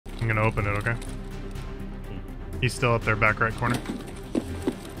gonna open it, okay? He's still up there, back right corner.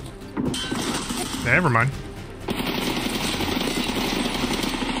 Never mind.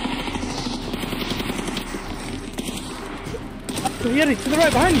 Yeti, to the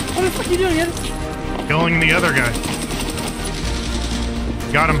right, behind you. What the fuck are you doing, Yeti? Killing the other guy.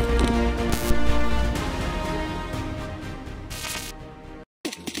 Got him.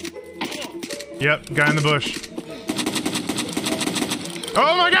 Yep, guy in the bush.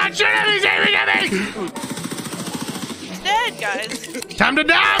 Oh my god, shit him! He's aiming at me! He's dead, guys. Time to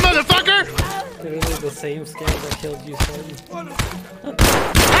die, motherfucker! Literally the same scam that killed you, son.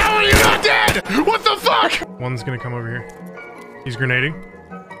 How are you not dead? What the fuck? One's gonna come over here. He's grenading.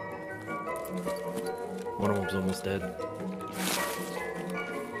 One of them's almost dead.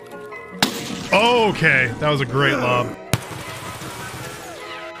 Okay, that was a great lob.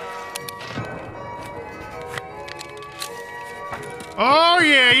 Oh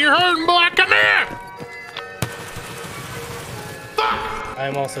yeah, you're hurting, boy. Come here! Fuck! I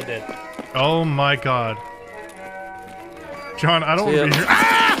am also dead. Oh my god. John, I don't want to be here.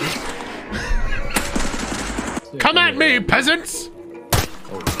 Ah! Come at me, peasants!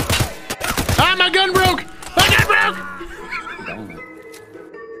 Ah, my gun broke! My gun broke!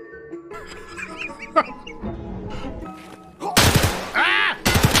 Ah!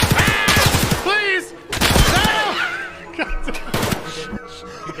 Ah! Please! No! God damn.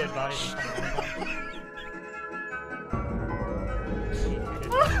 You dead bodies.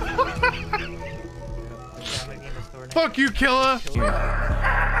 Fuck you, killer!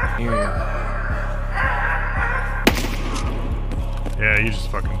 Yeah, you just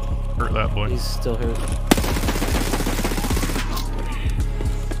fucking hurt that boy. He's still here.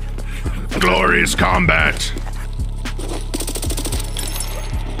 Glorious combat!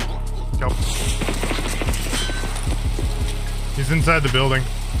 Go. He's inside the building.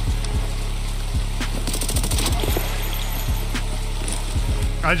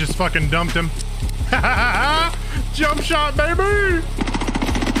 I just fucking dumped him. Jump shot, baby!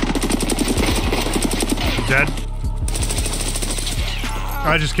 Dead.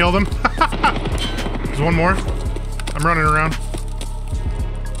 I just killed him. There's one more. I'm running around.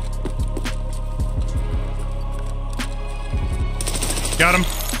 Got him.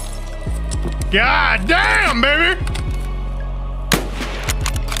 God damn, baby!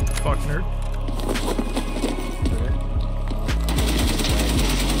 Fuck, nerd.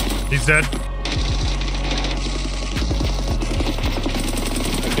 He's dead.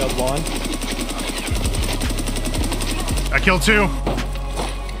 I killed one. I killed two.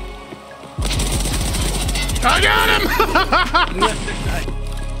 I got him!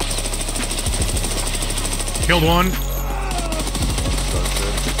 Killed one.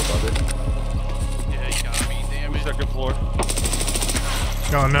 Yeah, you got me. Damage. Second floor.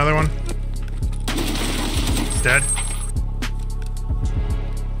 Got another one. He's dead.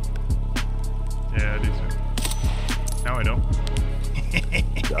 Yeah, I do so. Now I don't.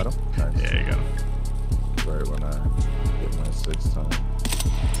 Got him? Nice. Yeah, you got him. Right when I get my 6th time.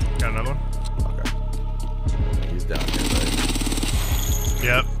 Got another one? Okay. He's down here, right?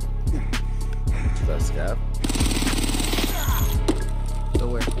 Yep. Is that scav?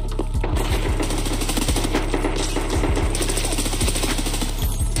 Nowhere.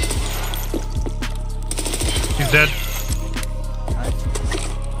 He's dead. Nice.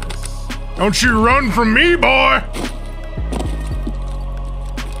 Don't you run from me, boy!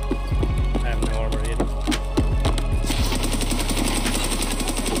 I have no armor either.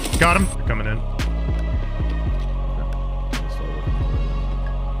 Got him. They're coming in.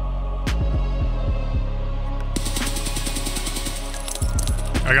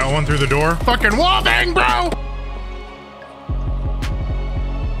 I got one through the door. Fucking wall bang, bro!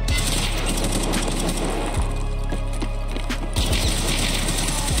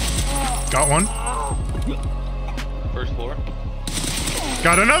 Got one. First floor.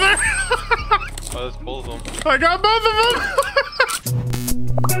 Got another. Oh, that's both of them. I got both of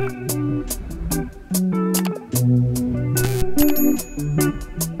them.